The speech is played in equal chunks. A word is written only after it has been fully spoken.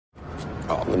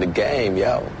All in the game,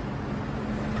 yo.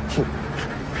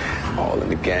 All in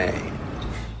the game.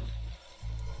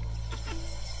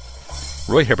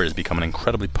 Roy Hibbert has become an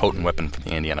incredibly potent weapon for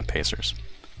the Indiana Pacers.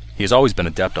 He has always been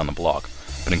adept on the block,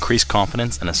 but increased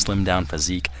confidence and a slimmed-down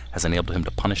physique has enabled him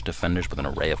to punish defenders with an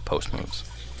array of post moves.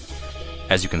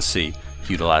 As you can see,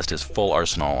 he utilized his full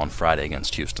arsenal on Friday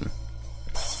against Houston.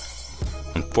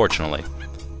 Unfortunately,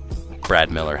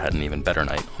 Brad Miller had an even better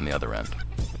night on the other end.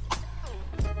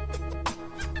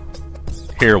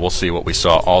 Here we'll see what we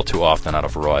saw all too often out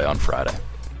of Roy on Friday.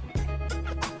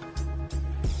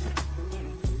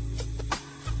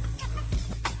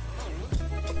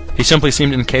 He simply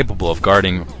seemed incapable of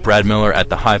guarding Brad Miller at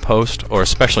the high post, or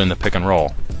especially in the pick and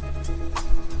roll.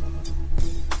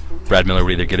 Brad Miller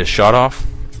would either get his shot off,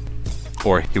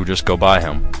 or he would just go by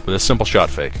him with a simple shot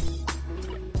fake.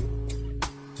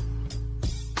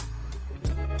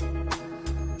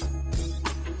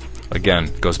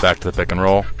 Again, goes back to the pick and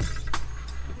roll.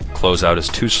 Closeout is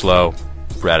too slow.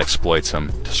 Brad exploits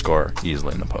him to score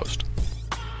easily in the post.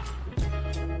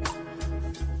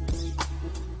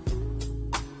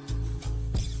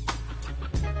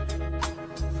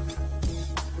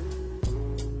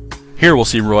 Here we'll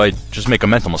see Roy just make a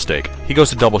mental mistake. He goes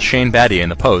to double Shane Battier in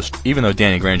the post, even though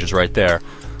Danny Granger's right there,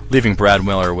 leaving Brad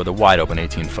Miller with a wide-open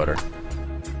 18-footer.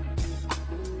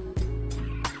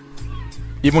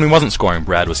 Even when he wasn't scoring,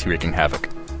 Brad was wreaking havoc.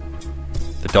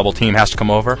 The double team has to come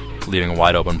over, leaving a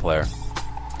wide-open player.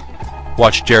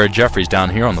 Watch Jared Jeffries down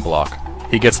here on the block.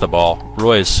 He gets the ball.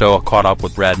 Roy is so caught up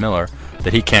with Brad Miller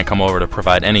that he can't come over to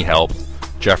provide any help.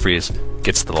 Jeffries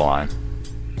gets to the line.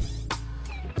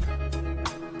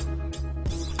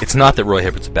 It's not that Roy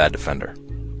Hibbert's a bad defender.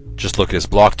 Just look at his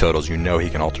block totals, you know he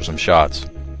can alter some shots.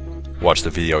 Watch the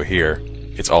video here,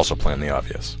 it's also plainly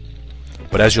obvious.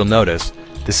 But as you'll notice,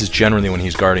 this is generally when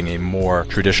he's guarding a more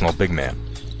traditional big man.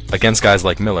 Against guys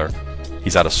like Miller,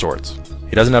 he's out of sorts.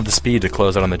 He doesn't have the speed to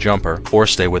close out on the jumper or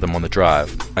stay with him on the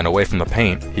drive, and away from the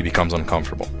paint, he becomes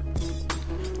uncomfortable.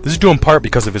 This is due in part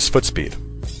because of his foot speed.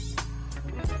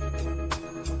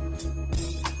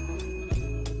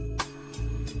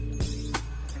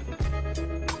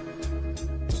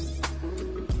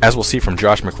 As we'll see from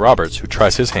Josh McRoberts, who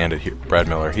tries his hand at Brad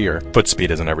Miller here, foot speed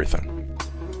isn't everything.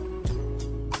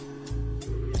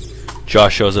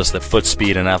 Josh shows us that foot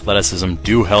speed and athleticism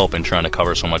do help in trying to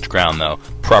cover so much ground, though,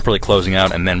 properly closing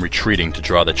out and then retreating to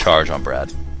draw the charge on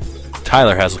Brad.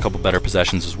 Tyler has a couple better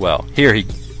possessions as well. Here he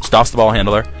stops the ball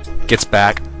handler, gets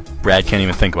back, Brad can't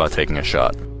even think about taking a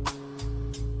shot.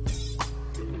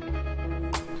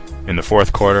 In the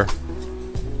fourth quarter,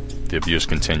 the abuse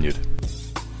continued.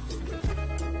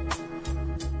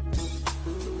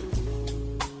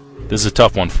 This is a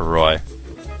tough one for Roy.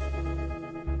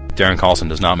 Darren Carlson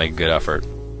does not make a good effort,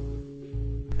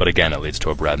 but again it leads to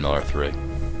a Brad Miller 3.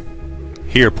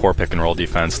 Here poor pick and roll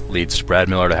defense leads Brad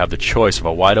Miller to have the choice of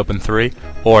a wide open 3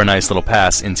 or a nice little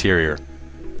pass interior.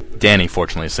 Danny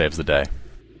fortunately saves the day.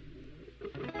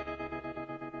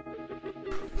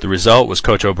 The result was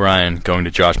Coach O'Brien going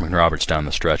to Josh McRoberts down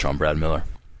the stretch on Brad Miller.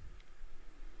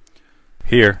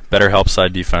 Here, better help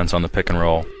side defense on the pick and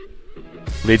roll.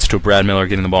 Leads to Brad Miller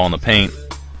getting the ball in the paint.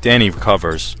 Danny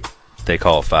recovers. They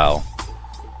call a foul.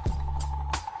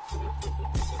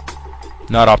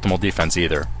 Not optimal defense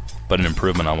either, but an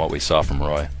improvement on what we saw from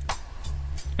Roy.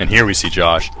 And here we see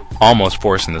Josh almost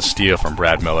forcing the steal from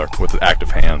Brad Miller with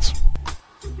active hands.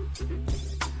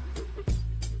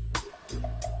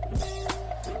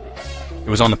 It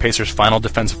was on the Pacers' final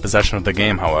defensive possession of the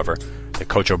game, however, that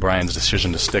Coach O'Brien's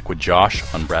decision to stick with Josh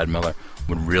on Brad Miller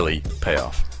would really pay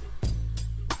off.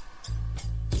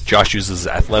 Josh uses his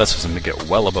athleticism to get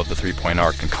well above the three-point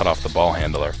arc and cut off the ball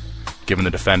handler. Giving the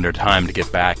defender time to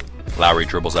get back, Lowry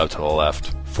dribbles out to the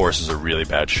left, forces a really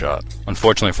bad shot.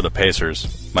 Unfortunately for the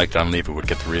Pacers, Mike Dunleavy would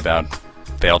get the rebound,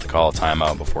 failed to call a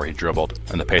timeout before he dribbled,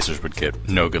 and the Pacers would get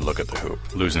no good look at the hoop,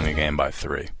 losing the game by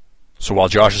 3. So while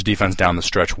Josh's defense down the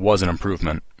stretch was an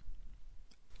improvement,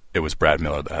 it was Brad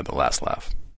Miller that had the last laugh.